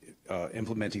started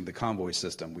implementing the convoy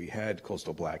system. We had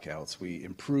coastal blackouts. We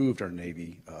improved our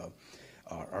Navy,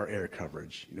 our air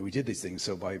coverage. We did these things.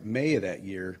 So by May of that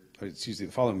year, the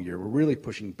following year, we're really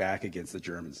pushing back against the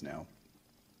Germans now.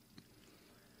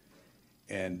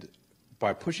 And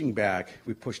by pushing back,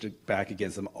 we pushed it back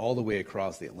against them all the way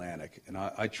across the Atlantic. And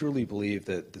I truly believe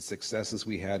that the successes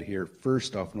we had here,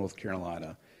 first off North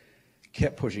Carolina,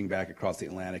 kept pushing back across the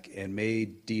Atlantic and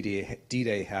made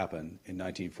D-Day happen in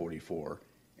 1944.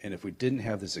 And if we didn't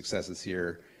have the successes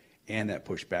here and that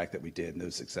pushback that we did and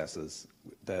those successes,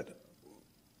 that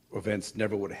events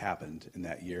never would have happened in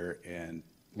that year. And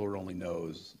Lord only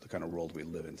knows the kind of world we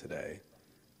live in today.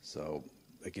 So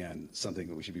again, something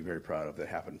that we should be very proud of that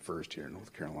happened first here in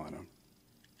North Carolina.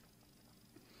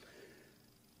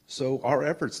 So our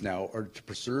efforts now are to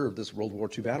preserve this World War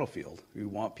II battlefield. We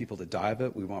want people to dive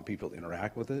it. We want people to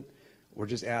interact with it. We're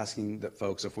just asking that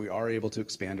folks, if we are able to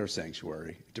expand our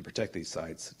sanctuary to protect these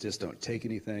sites, just don't take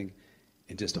anything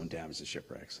and just don't damage the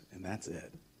shipwrecks. And that's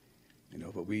it.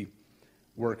 But we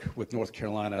work with North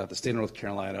Carolina, the state of North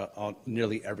Carolina, on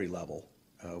nearly every level.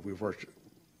 We've worked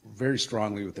very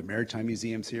strongly with the Maritime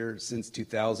museums here. Since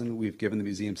 2000, we've given the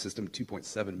museum system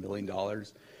 $2.7 million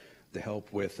to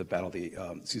help with the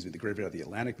the Graveyard of the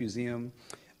Atlantic Museum,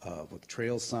 with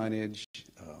trail signage,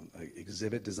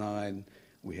 exhibit design.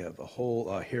 We have a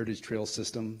whole heritage trail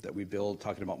system that we build,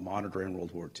 talking about monitoring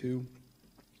World War II.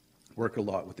 Work a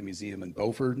lot with the museum in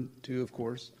Beaufort, too, of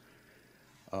course.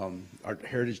 Our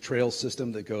heritage trail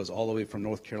system that goes all the way from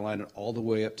North Carolina all the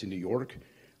way up to New York,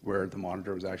 where the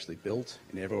monitor was actually built,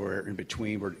 and everywhere in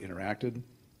between where it interacted.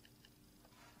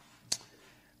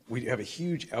 We have a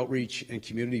huge outreach and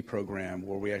community program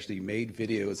where we actually made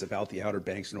videos about the Outer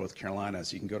Banks of North Carolina.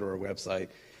 So you can go to our website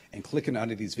and click on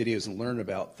any of these videos and learn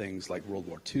about things like World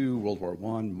War II, World War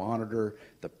I, Monitor,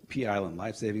 the Pea Island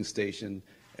Life Saving Station,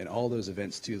 and all those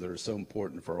events too that are so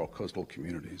important for our coastal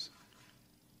communities.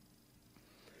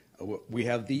 We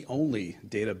have the only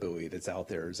data buoy that's out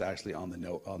there is actually on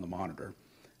the Monitor.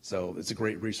 So it's a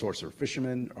great resource for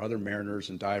fishermen or other mariners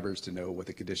and divers to know what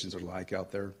the conditions are like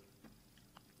out there.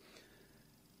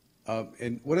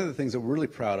 And one of the things that we're really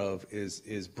proud of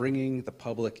is bringing the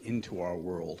public into our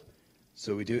world.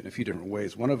 So we do it in a few different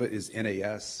ways. One of it is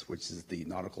NAS, which is the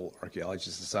Nautical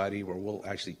Archaeology Society, where we'll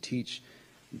actually teach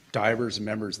divers and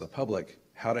members of the public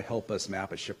how to help us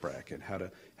map a shipwreck and how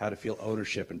to feel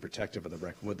ownership and protective of the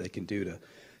wreck and what they can do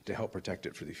to help protect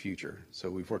it for the future. So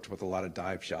we've worked with a lot of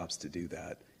dive shops to do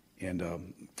that, and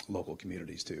local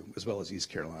communities too, as well as East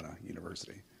Carolina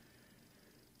University.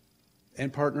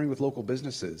 And partnering with local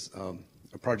businesses,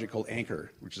 a project called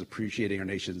Anchor, which is appreciating our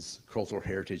nation's cultural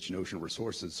heritage and ocean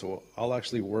resources. So I'll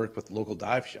actually work with local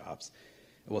dive shops,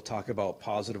 and we'll talk about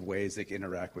positive ways they can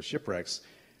interact with shipwrecks,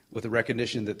 with the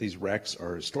recognition that these wrecks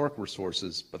are historic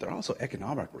resources, but they're also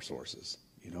economic resources.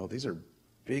 These are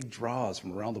big draws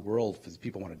from around the world because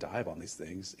people want to dive on these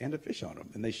things and to fish on them,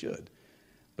 and they should.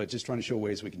 But just trying to show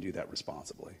ways we can do that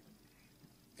responsibly.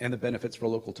 And the benefits for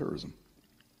local tourism.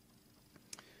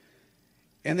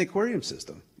 And the aquarium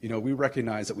system. We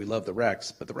recognize that we love the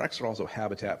wrecks, but the wrecks are also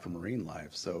habitat for marine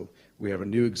life. So we have a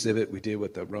new exhibit we did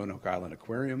with the Roanoke Island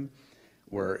Aquarium,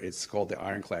 where it's called the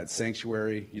Ironclad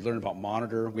Sanctuary. You learn about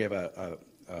Monitor. We have a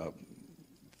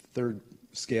third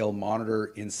scale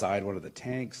monitor inside one of the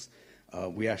tanks.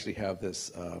 We actually have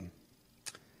this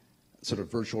sort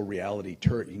of virtual reality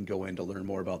turret you can go in to learn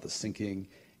more about the sinking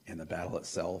and the battle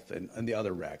itself and the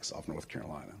other wrecks off North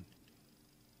Carolina.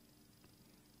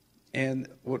 And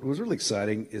what was really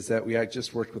exciting is that we had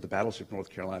just worked with the Battleship North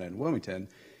Carolina in Wilmington,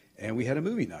 and we had a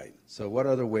movie night. So what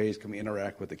other ways can we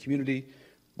interact with the community?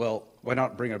 Well, why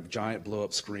not bring a giant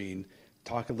blow-up screen,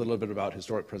 talk a little bit about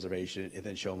historic preservation, and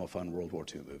then show them a fun World War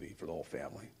II movie for the whole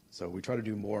family. So we try to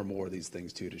do more and more of these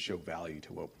things, too, to show value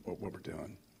to what we're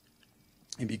doing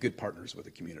and be good partners with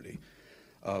the community.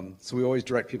 So we always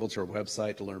direct people to our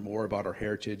website to learn more about our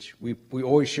heritage. We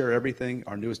always share everything.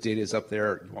 Our newest data is up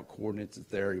there. You want coordinates, it's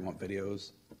there. You want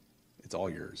videos, it's all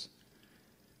yours.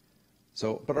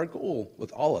 So, but our goal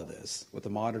with all of this, with the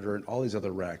Monitor and all these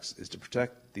other wrecks, is to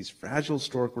protect these fragile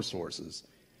historic resources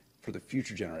for the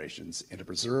future generations and to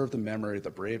preserve the memory of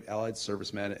the brave Allied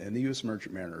servicemen and the U.S.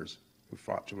 merchant mariners who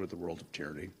fought toward the world of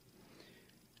tyranny.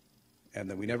 And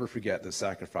then we never forget the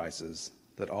sacrifices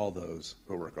that all those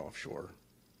who work offshore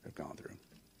have gone through.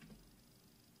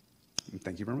 And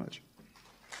thank you very much.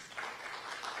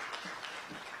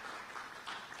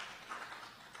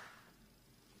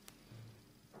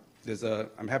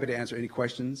 I'm happy to answer any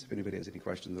questions, if anybody has any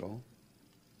questions at all.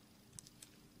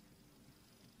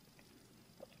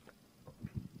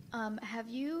 Have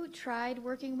you tried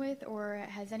working with, or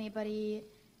has anybody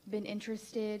been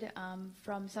interested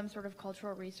from some sort of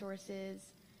cultural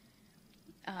resources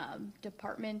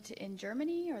department in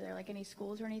Germany? Are there like any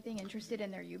schools or anything interested in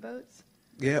their U-boats?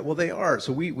 Yeah, well, they are.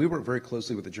 So we work very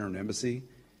closely with the German embassy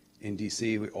in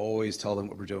D.C. We always tell them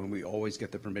what we're doing. We always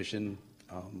get the permission.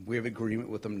 We have agreement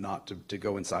with them not to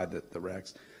go inside the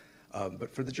wrecks.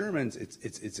 But for the Germans,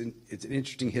 it's an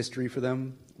interesting history for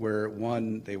them, where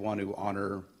one, they want to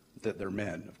honor their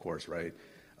men, of course, right?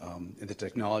 And the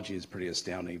technology is pretty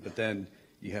astounding. But then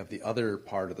you have the other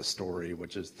part of the story,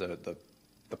 which is the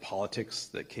politics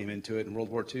that came into it in World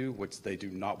War II, which they do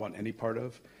not want any part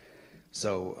of.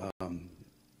 So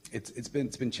it's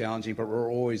been challenging, but we're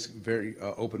always very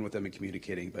open with them and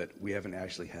communicating. But we haven't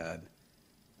actually had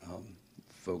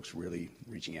folks really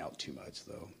reaching out too much,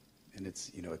 though, and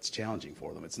it's challenging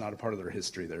for them. It's not a part of their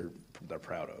history they're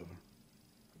proud of.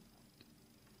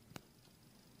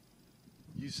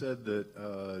 You said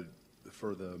that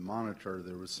for the Monitor,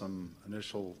 there was some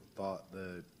initial thought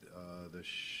that the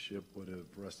ship would have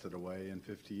rusted away in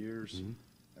 50 years, mm-hmm.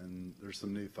 and there's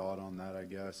some new thought on that, I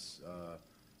guess.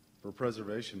 For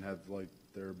preservation, have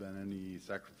there been any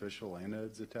sacrificial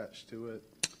anodes attached to it?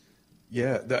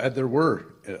 Yeah, there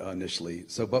were initially.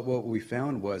 But what we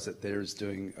found was that there's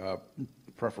doing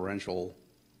preferential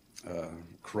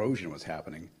corrosion was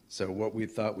happening. So what we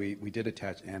thought, we did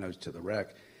attach anodes to the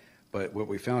wreck, but what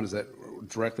we found is that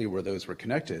directly where those were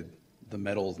connected, the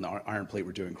metals and the iron plate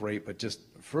were doing great, but just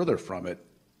further from it,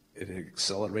 it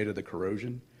accelerated the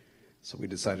corrosion. So we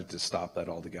decided to stop that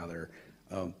altogether.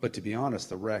 But to be honest,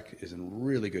 the wreck is in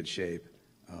really good shape.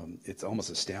 It's almost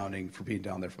astounding for being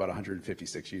down there for about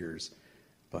 156 years.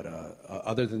 But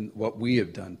other than what we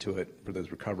have done to it for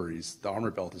those recoveries, the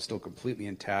armor belt is still completely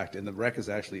intact, and the wreck is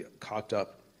actually cocked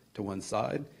up to one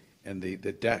side, and the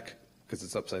deck, because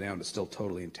it's upside down, is still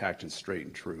totally intact and straight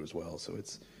and true as well. So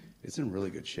it's in really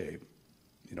good shape.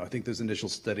 I think those initial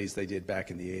studies they did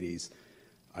back in the 80s,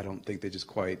 I don't think they just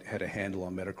quite had a handle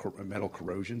on metal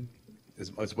corrosion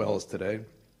as well as today.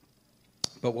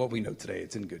 But what we know today,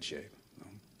 it's in good shape.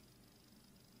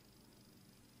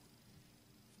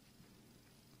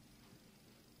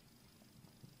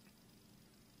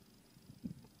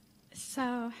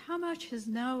 So how much has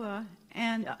NOAA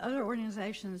and other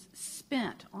organizations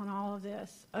spent on all of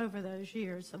this over those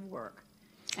years of work?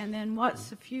 And then what's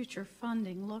the future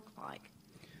funding look like?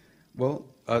 Well,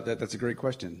 that's a great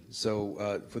question.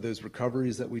 So for those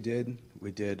recoveries that we did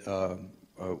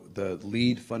the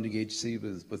lead funding agency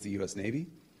was the U.S. Navy.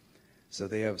 So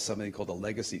they have something called the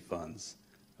legacy funds.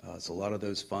 So a lot of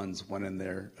those funds went in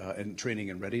there in training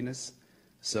and readiness.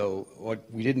 So what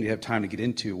we didn't have time to get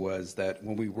into was that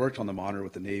when we worked on the Monitor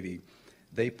with the Navy,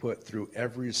 they put through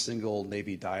every single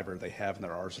Navy diver they have in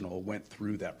their arsenal, went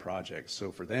through that project.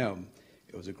 So for them,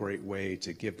 it was a great way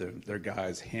to give their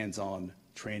guys hands-on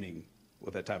training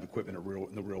with that type of equipment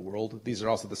in the real world. These are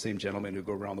also the same gentlemen who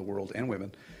go around the world, and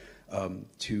women,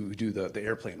 to do the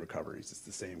airplane recoveries. It's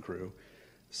the same crew.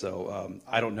 So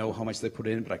I don't know how much they put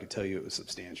in, but I can tell you it was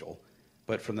substantial.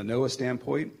 But from the NOAA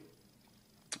standpoint,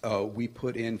 we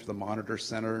put in for the Monitor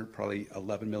Center probably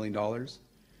 $11 million,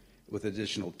 with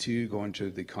additional $2 million going to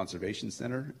the Conservation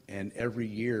Center. And every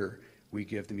year we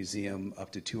give the museum up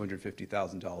to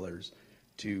 $250,000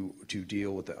 to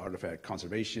deal with the artifact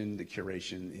conservation, the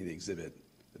curation, and the exhibit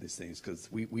of these things,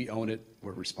 because we own it,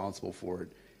 we're responsible for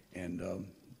it, and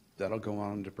that'll go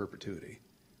on into perpetuity.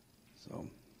 So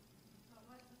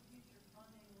What does the future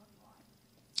funding look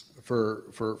like?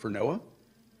 For NOAA?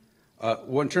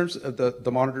 Well, in terms of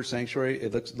the Monitor Sanctuary,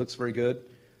 it looks very good.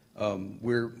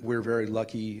 We're very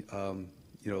lucky. A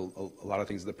lot of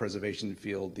things in the preservation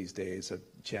field these days have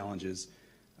challenges,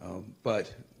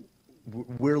 but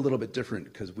we're a little bit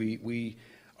different because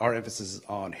our emphasis is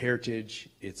on heritage.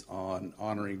 It's on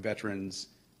honoring veterans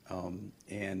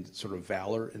and sort of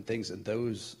valor and things, and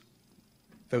those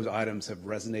items have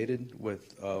resonated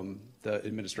with the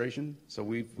administration. So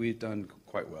we've done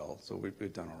quite well. So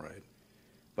we've done all right.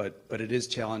 But it is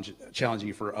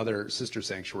challenging for other sister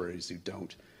sanctuaries who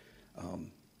don't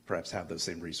perhaps have those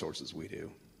same resources we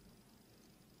do.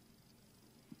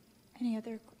 Any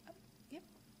other? Yep.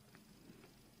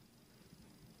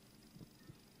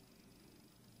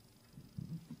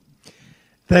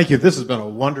 Thank you. This has been a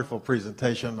wonderful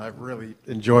presentation. I've really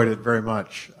enjoyed it very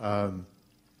much.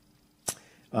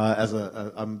 As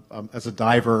a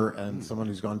diver and someone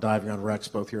who's gone diving on wrecks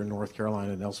both here in North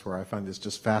Carolina and elsewhere, I find this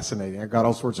just fascinating. I've got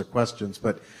all sorts of questions,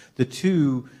 but the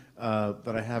two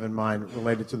that I have in mind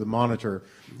related to the monitor,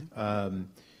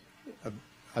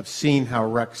 I've seen how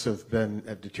wrecks have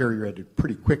deteriorated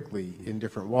pretty quickly in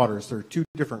different waters. There are two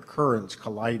different currents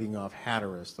colliding off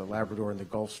Hatteras, the Labrador and the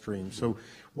Gulf Stream. So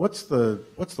what's the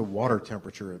water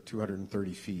temperature at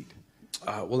 230 feet?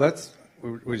 Well, that's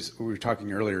we were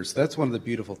talking earlier. So that's one of the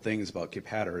beautiful things about Cape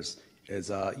Hatteras is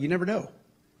you never know,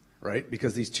 right?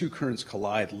 Because these two currents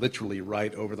collide literally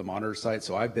right over the monitor site.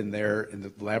 So I've been there, and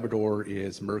the Labrador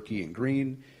is murky and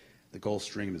green. The Gulf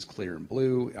Stream is clear and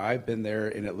blue. I've been there,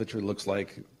 and it literally looks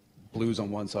like blues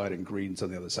on one side and greens on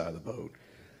the other side of the boat.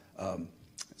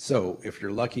 So if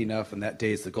you're lucky enough, and that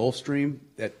day is the Gulf Stream,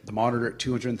 at the monitor at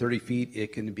 230 feet,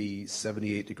 it can be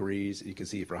 78 degrees. You can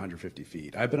see it for 150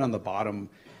 feet. I've been on the bottom.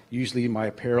 Usually my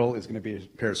apparel is going to be a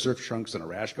pair of surf trunks and a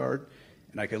rash guard,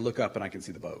 and I can look up and I can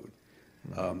see the boat.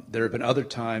 There have been other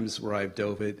times where I've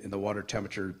dove it, and the water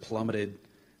temperature plummeted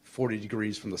 40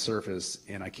 degrees from the surface,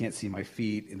 and I can't see my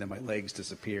feet, and then my legs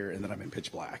disappear, and then I'm in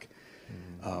pitch black.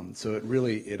 So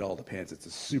it all depends. It's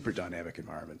a super dynamic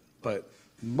environment. But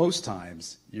most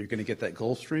times, you're going to get that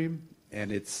Gulf Stream,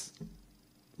 and it's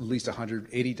at least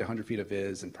 80 to 100 feet of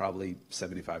viz and probably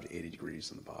 75 to 80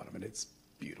 degrees on the bottom, and it's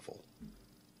beautiful.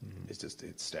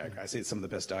 It's staggering. I say it's some of the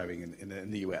best diving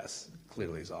in the U.S.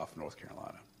 Clearly is off North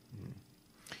Carolina.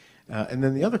 And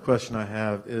then the other question I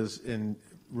have is in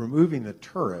removing the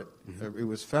turret, it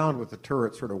was found with the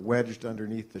turret sort of wedged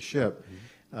underneath the ship.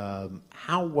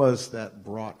 How was that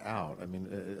brought out? I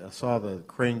mean, I saw the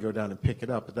crane go down and pick it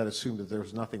up, but that assumed that there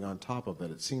was nothing on top of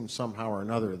it. It seems somehow or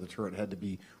another the turret had to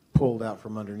be pulled out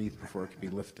from underneath before it could be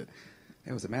lifted.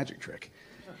 It was a magic trick.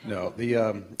 No,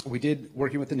 we did,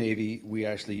 working with the Navy, we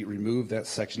actually removed that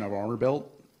section of our armor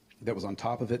belt that was on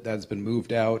top of it. That has been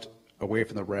moved out away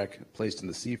from the wreck, placed in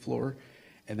the seafloor.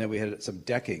 And then we had some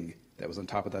decking that was on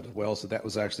top of that as well. So that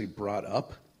was actually brought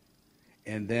up.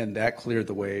 And then that cleared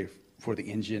the way for the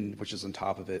engine, which is on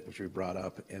top of it, which we brought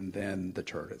up, and then the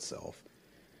turret itself.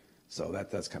 So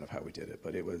that's kind of how we did it.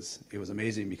 But it was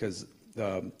amazing because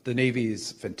the Navy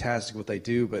is fantastic what they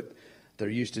do, but they're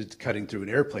used to cutting through an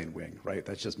airplane wing, right?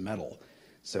 That's just metal.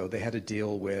 So they had to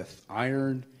deal with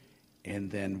iron and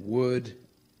then wood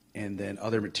and then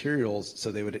other materials.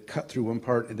 So they would cut through one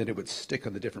part and then it would stick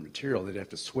on the different material. They'd have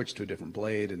to switch to a different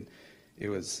blade, and it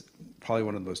was probably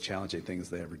one of the most challenging things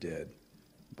they ever did.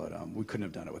 But we couldn't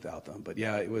have done it without them. But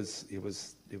yeah, it was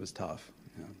tough.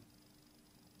 Yeah.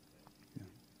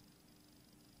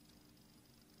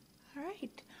 All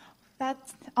right.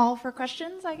 That's all for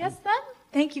questions, I guess, then.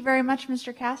 Thank you very much,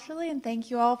 Mr. Casserley, and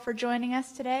thank you all for joining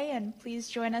us today. And please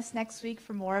join us next week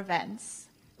for more events.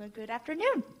 Well, good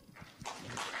afternoon.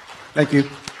 Thank you.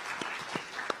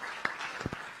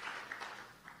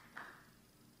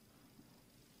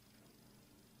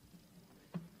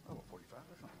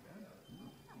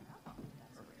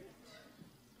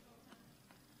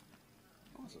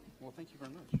 Awesome. Well, thank you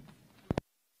very much.